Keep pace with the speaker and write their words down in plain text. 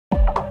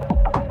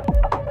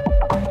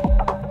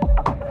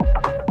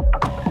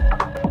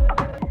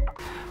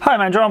Hi,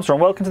 I'm Andrew Armstrong.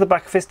 Welcome to the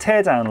back office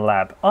teardown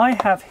lab. I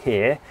have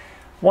here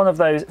one of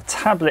those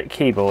tablet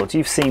keyboards.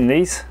 You've seen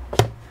these.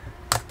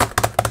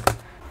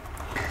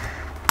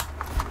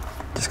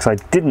 Just because I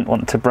didn't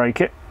want to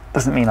break it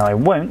doesn't mean I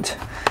won't.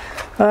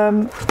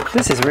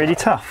 This is really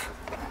tough.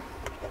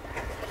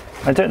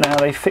 I don't know how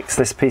they fixed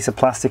this piece of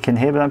plastic in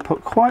here, but I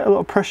put quite a lot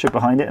of pressure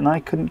behind it and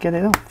I couldn't get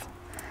it off.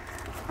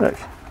 Look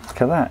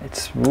at that.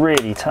 It's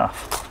really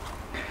tough.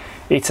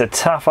 It's a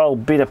tough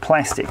old bit of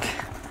plastic.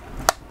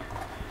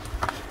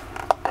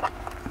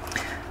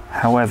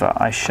 However,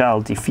 I shall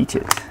defeat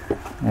it.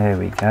 There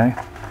we go.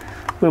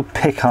 We'll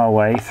pick our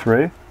way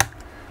through,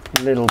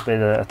 a little bit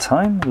at a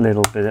time, a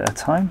little bit at a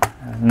time.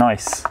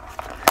 Nice.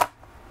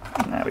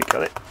 Now we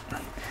got it.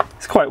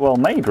 It's quite well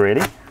made,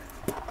 really.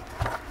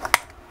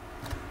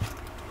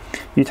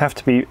 You'd have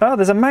to be... Oh,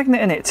 there's a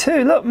magnet in it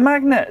too. Look,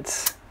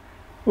 magnets.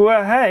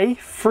 Well, hey,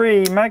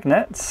 free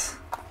magnets.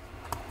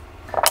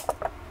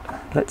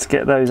 Let's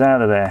get those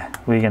out of there.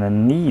 We're going to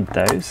need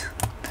those.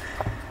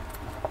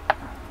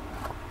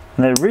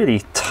 And they're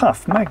really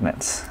tough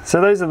magnets. So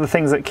those are the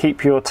things that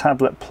keep your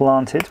tablet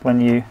planted when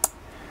you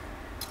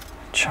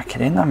chuck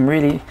it in.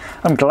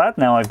 I'm glad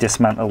now I've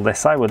dismantled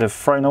this. I would have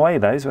thrown away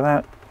those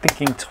without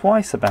thinking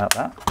twice about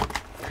that.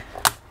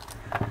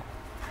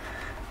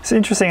 It's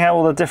interesting how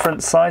all the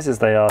different sizes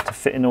they are to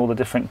fit in all the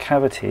different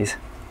cavities.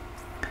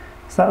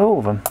 Is that all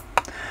of them?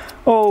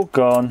 All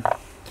gone.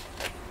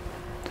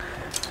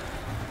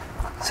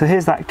 So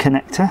here's that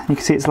connector. You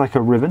can see it's like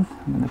a ribbon.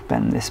 I'm going to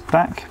bend this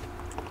back.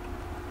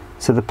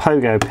 So the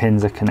pogo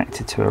pins are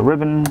connected to a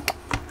ribbon.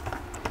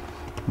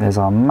 There's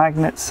our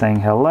magnet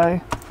saying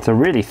hello. It's a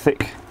really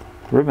thick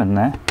ribbon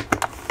there.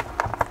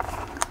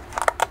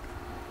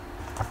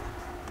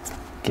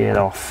 Get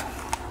off.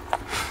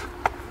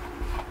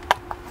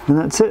 And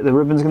that's it, the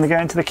ribbon's going to go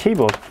into the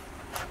keyboard.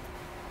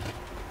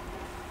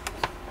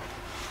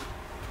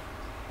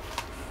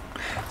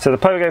 So the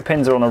pogo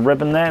pins are on a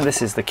ribbon there.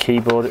 This is the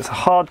keyboard. It's a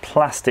hard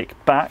plastic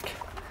back.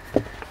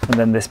 And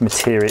then this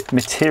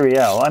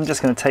material, I'm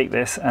just going to take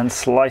this and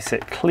slice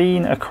it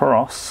clean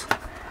across.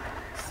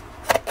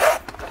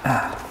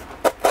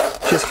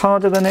 Which is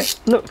harder than it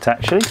looked,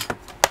 actually.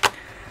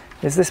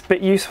 Is this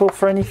bit useful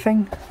for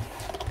anything?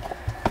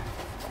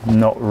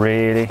 Not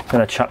really. I'm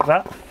going to chuck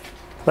that.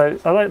 Though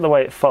I like the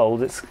way it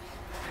folds.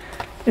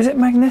 Is it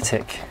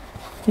magnetic?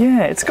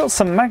 Yeah, it's got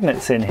some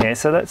magnets in here.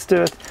 So let's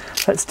do a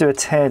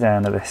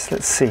teardown of this.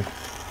 Let's see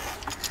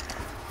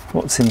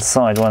what's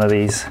inside one of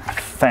these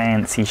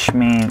fancy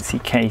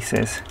schmancy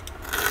cases.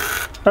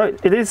 Oh,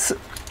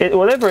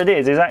 whatever it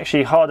is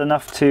actually hard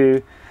enough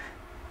to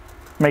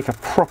make a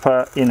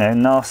proper,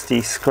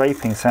 nasty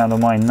scraping sound on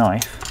my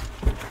knife.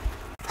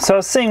 So I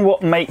was seeing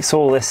what makes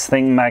all this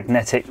thing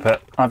magnetic,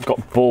 but I've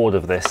got bored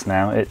of this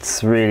now.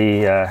 It's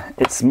really,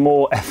 it's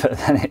more effort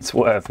than it's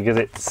worth because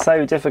it's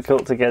so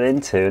difficult to get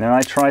into. And then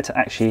I try to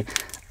actually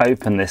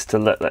open this to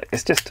look,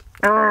 it's just,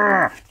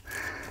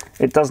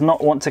 it does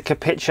not want to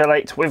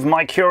capitulate with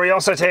my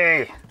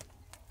curiosity.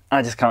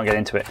 I just can't get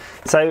into it.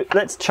 So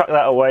let's chuck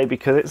that away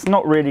because it's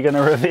not really going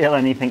to reveal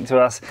anything to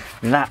us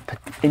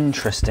that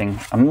interesting.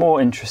 I'm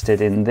more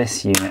interested in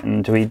this unit,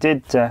 and we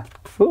did, ooh,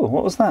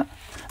 what was that?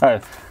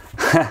 Oh,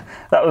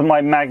 that was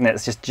my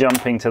magnets just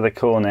jumping to the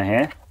corner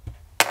here.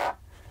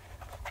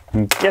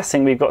 I'm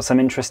guessing we've got some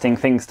interesting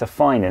things to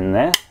find in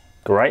there.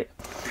 Great.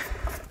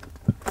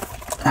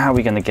 How are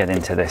we going to get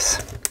into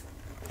this?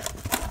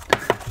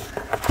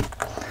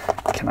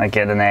 Can I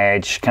get an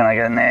edge? Can I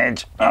get an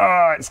edge?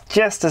 Oh, it's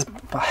just as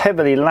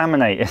heavily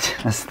laminated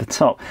as the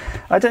top.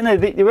 I don't know,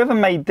 whoever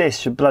made this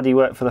should bloody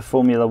work for the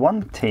Formula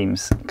One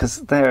teams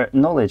because their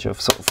knowledge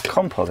of sort of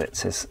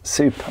composites is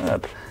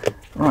superb.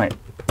 Right,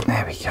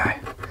 there we go.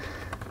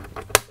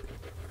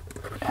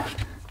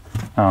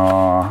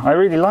 Oh, I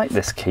really like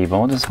this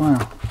keyboard as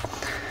well.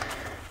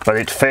 But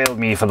it failed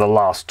me for the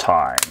last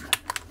time.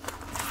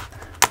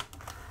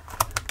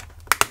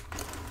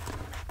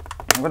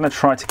 I'm going to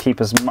try to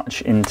keep as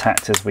much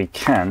intact as we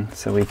can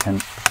so we can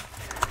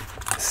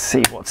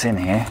see what's in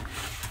here.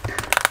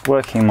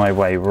 Working my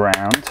way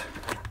round.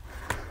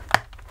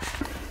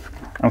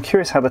 I'm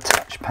curious how the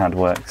touchpad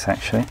works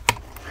actually.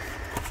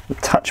 The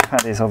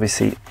touchpad is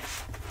obviously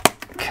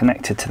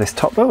connected to this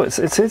top. Oh, it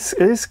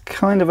is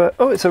kind of a,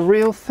 oh, it's a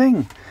real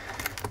thing.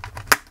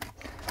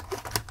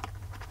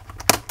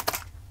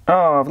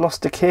 Oh, I've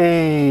lost a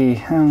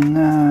key. Oh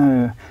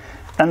no.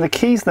 And the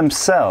keys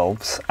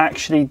themselves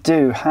actually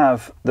do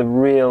have the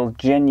real,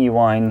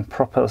 genuine,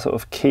 proper sort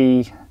of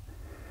key,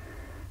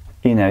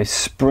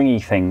 springy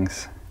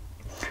things.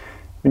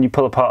 When you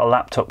pull apart a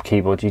laptop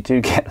keyboard, you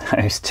do get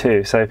those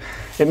too. So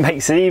it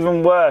makes it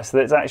even worse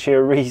that it's actually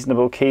a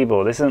reasonable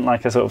keyboard. This isn't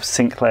like a sort of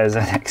Sinclair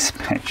ZX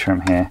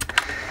Spectrum here.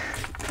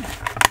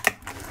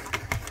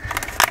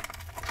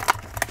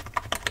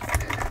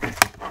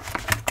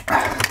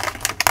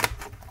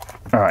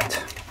 All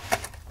right.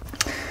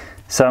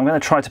 So I'm going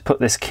to try to put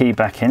this key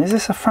back in. Is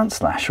this a front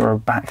slash or a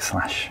back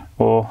slash?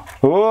 Or,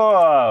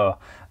 whoa!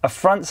 A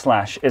front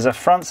slash is a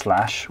front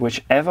slash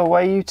whichever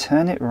way you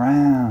turn it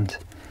round.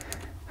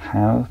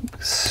 How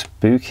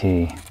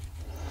spooky.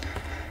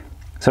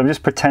 So I'm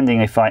just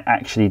pretending if I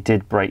actually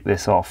did break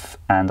this off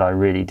and I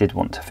really did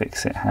want to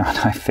fix it, how would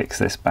I fix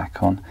this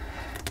back on?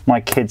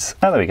 My kids,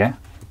 oh, there we go.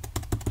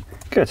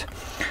 Good.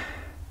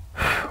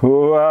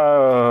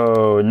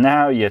 Whoa,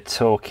 now you're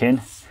talking.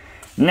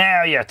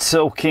 Now you're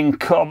talking,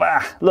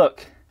 cobber.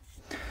 Look,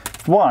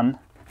 one,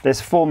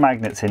 there's 4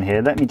 magnets in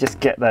here. Let me just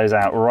get those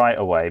out right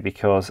away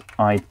because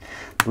I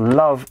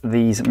love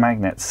these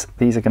magnets.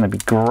 These are going to be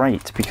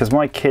great because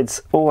my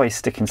kids always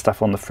sticking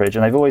stuff on the fridge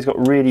and they've always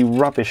got really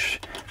rubbish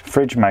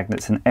fridge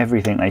magnets in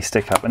everything they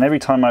stick up. And every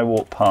time I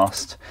walk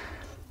past,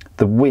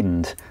 the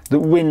wind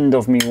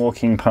of me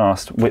walking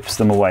past whips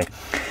them away.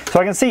 So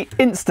I can see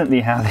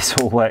instantly how this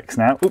all works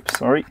now. Oops,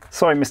 sorry,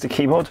 Mr.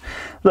 Keyboard.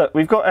 Look,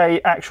 we've got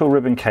a actual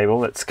ribbon cable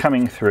that's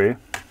coming through.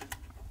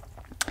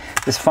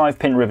 This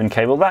 5-pin ribbon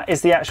cable, that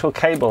is the actual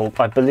cable,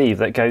 I believe,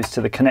 that goes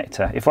to the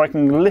connector. If I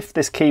can lift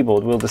this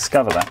keyboard, we'll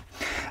discover that.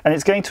 And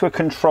it's going to a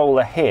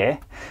controller here,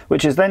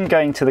 which is then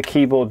going to the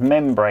keyboard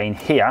membrane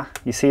here.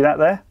 You see that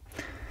there?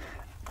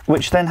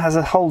 Which then has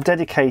a whole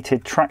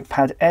dedicated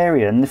trackpad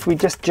area. And if we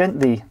just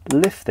gently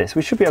lift this,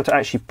 we should be able to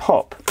actually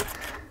pop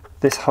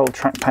this whole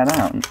trackpad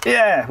out.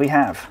 Yeah, we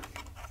have.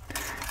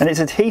 And it's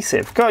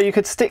adhesive. God, you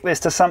could stick this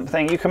to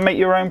something. You can make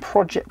your own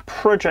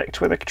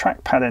project with a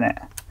trackpad in it.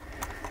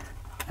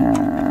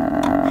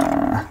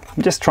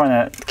 I'm just trying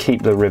to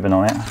keep the ribbon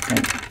on it. I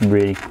don't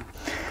really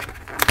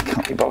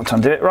can't be bothered to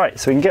undo it. Right,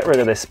 so we can get rid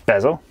of this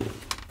bezel.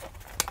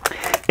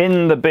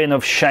 In the bin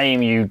of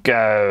shame you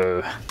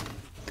go.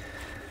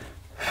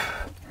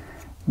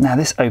 Now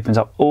this opens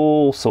up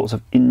all sorts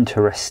of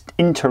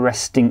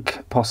interesting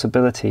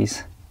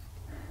possibilities.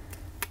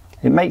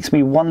 It makes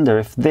me wonder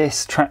if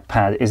this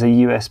trackpad is a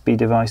USB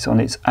device on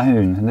its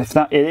own, and if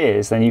that it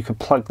is, then you could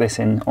plug this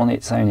in on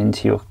its own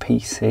into your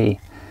PC.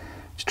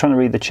 Just trying to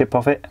read the chip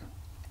off it.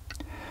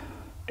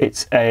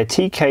 It's a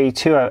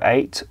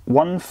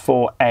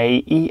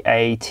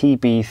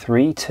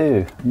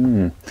TK208-14AEATB32.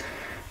 I'm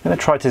going to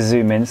try to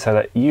zoom in so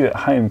that you at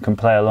home can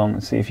play along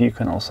and see if you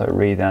can also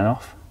read that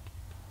off.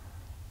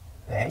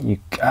 There you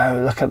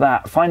go, look at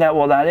that. Find out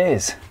what that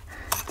is.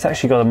 It's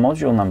actually got a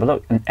module number,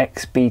 look, an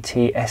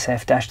XBT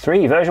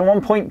SF-3, version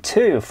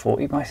 1.2,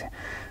 40 by...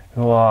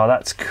 Wow,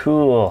 that's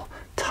cool.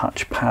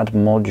 Touchpad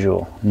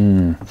module.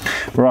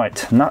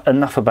 Right,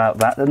 enough about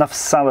that, enough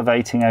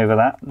salivating over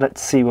that.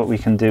 Let's see what we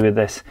can do with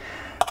this.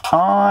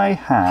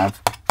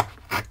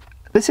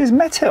 This is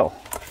metal.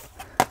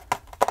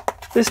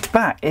 This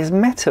back is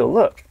metal,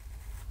 look.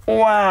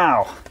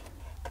 Wow.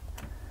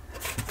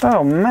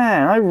 Oh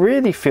man, I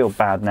really feel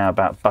bad now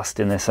about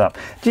busting this up.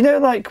 Do you know,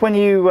 like when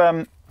you,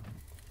 oh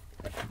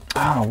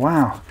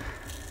wow.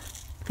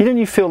 You know,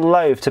 you feel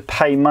loath to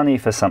pay money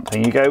for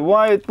something. You go,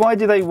 why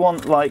do they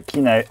want, like,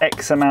 you know,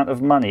 X amount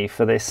of money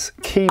for this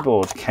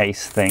keyboard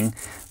case thing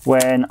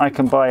when I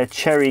can buy a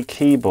cherry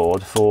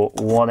keyboard for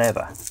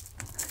whatever?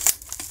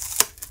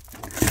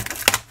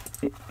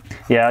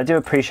 Yeah, I do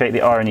appreciate the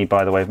irony,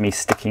 by the way, of me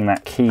sticking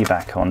that key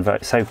back on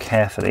so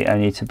carefully,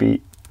 only to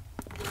be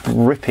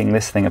ripping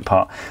this thing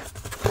apart.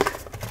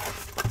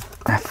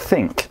 I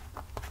think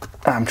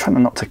I'm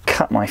trying not to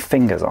cut my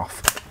fingers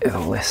off with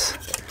all this.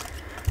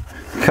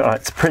 God,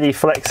 it's a pretty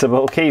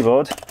flexible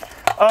keyboard.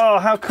 Oh,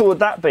 how cool would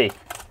that be?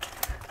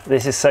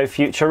 This is so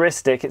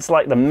futuristic. It's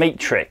like the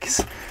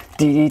Matrix.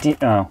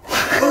 Oh.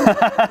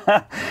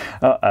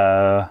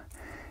 Uh-oh.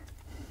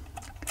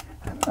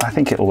 I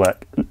think it'll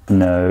work.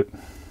 No.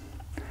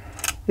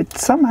 It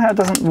somehow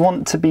doesn't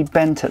want to be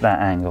bent at that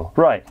angle.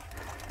 Right.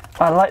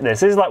 I like this.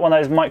 This is like one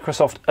of those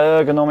Microsoft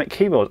ergonomic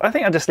keyboards. I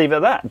think I'll just leave it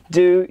at that.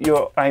 Do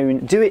your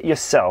own, do it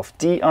yourself.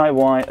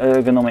 DIY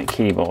ergonomic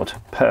keyboard.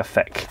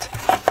 Perfect.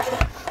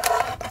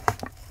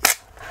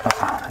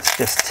 Let's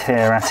just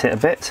tear at it a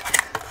bit.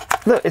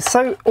 Look, it's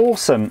so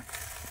awesome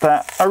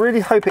that I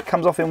really hope it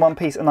comes off in one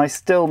piece and I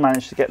still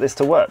manage to get this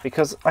to work,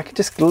 because I could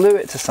just glue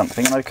it to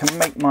something and I can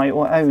make my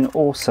own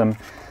awesome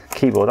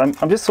keyboard.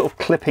 I'm just sort of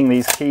clipping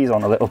these keys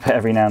on a little bit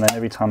every now and then,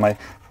 every time I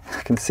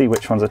can see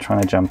which ones are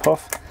trying to jump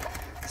off.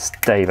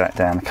 Stay back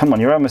down. Come on,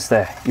 you're almost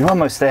there. You're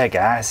almost there,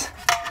 guys.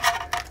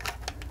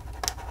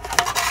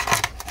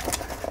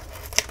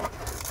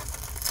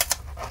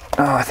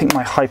 Oh, I think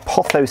my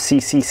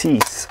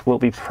hypotheses will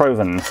be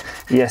proven.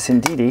 Yes,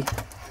 indeedy.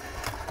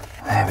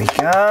 There we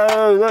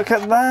go. Look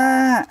at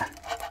that.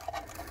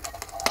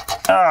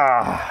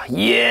 Ah,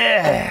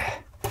 yeah.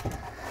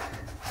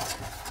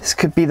 This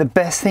could be the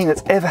best thing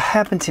that's ever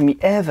happened to me,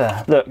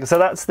 ever. Look, so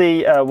that's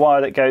the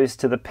wire that goes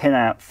to the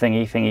pin-out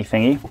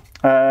thingy.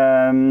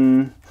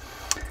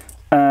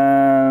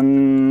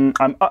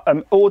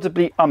 I'm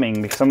audibly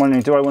umming because I'm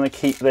wondering, do I want to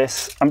keep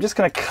this? I'm just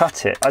going to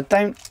cut it. I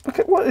don't... Look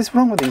at what is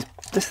wrong with these.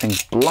 This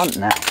thing's blunt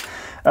now.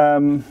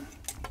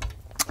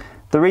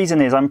 The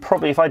reason is I'm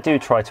probably, if I do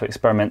try to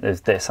experiment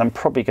with this, I'm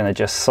probably going to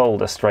just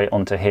solder straight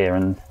onto here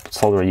and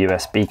solder a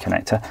USB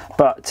connector.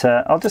 But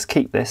I'll just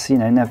keep this. You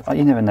know,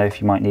 you never know if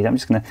you might need it. I'm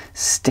just going to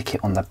stick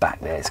it on the back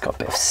there. It's got a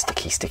bit of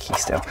sticky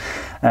still.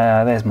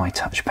 There's my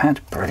touchpad.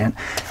 Brilliant.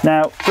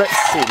 Now let's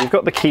see. We've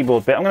got the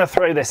keyboard bit. I'm going to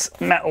throw this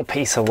metal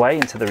piece away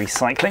into the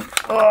recycling.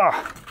 Oh.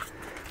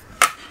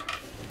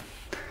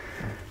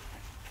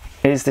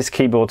 Is this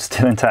keyboard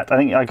still intact? I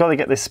think I've got to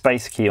get this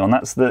space key on.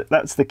 That's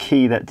the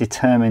key that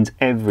determines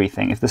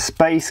everything. If the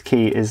space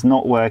key is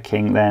not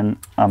working, then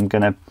I'm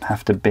going to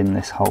have to bin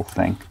this whole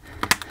thing.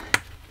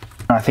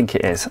 I think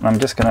it is. And I'm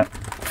just going to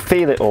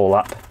feel it all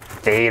up.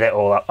 Feel it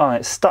all up. Oh,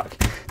 it's stuck.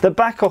 The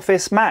back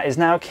office mat is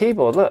now a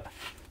keyboard. Look.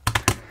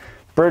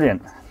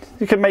 Brilliant.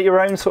 You can make your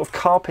own sort of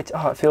carpet.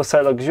 Oh, it feels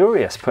so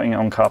luxurious putting it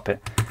on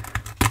carpet.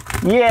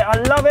 Yeah, I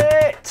love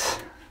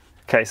it!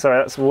 Okay, sorry,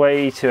 that's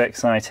way too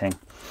exciting.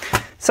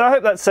 So I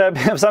hope that's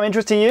of some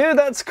interest to you.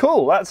 That's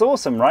cool. That's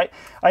awesome, right?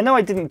 I know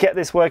I didn't get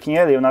this working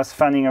earlier when I was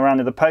fanning around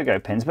with the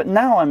pogo pins, but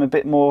now I'm a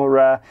bit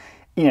more,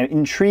 you know,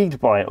 intrigued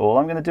by it all.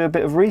 I'm going to do a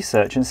bit of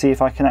research and see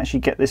if I can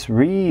actually get this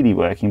really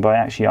working by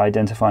actually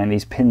identifying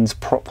these pins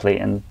properly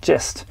and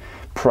just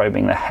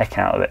probing the heck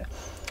out of it.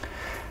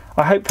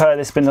 I hope this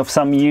has been of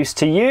some use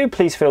to you.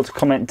 Please feel to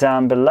comment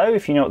down below.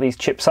 If you know what these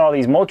chips are,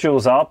 these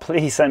modules are,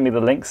 please send me the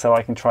link so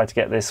I can try to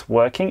get this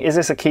working. Is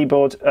this a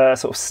keyboard,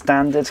 sort of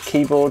standard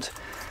keyboard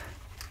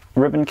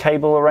ribbon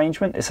cable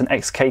arrangement? It's an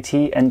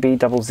XKT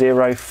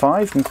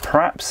NB005, and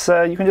perhaps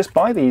you can just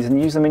buy these and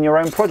use them in your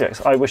own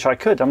projects. I wish I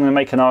could. I'm going to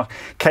make an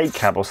arcade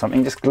cab or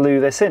something, just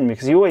glue this in,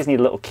 because you always need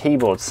a little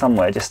keyboard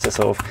somewhere just to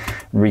sort of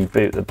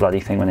reboot the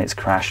bloody thing when it's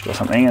crashed or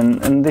something,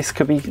 and this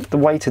could be the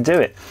way to do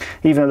it.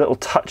 Even a little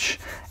touch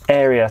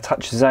area,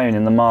 touch zone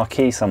in the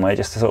marquee somewhere,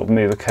 just to sort of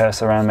move a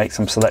cursor around, make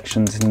some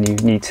selections and you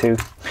need to,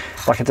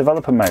 like a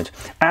developer mode.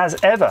 As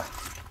ever,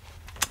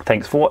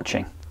 thanks for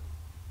watching.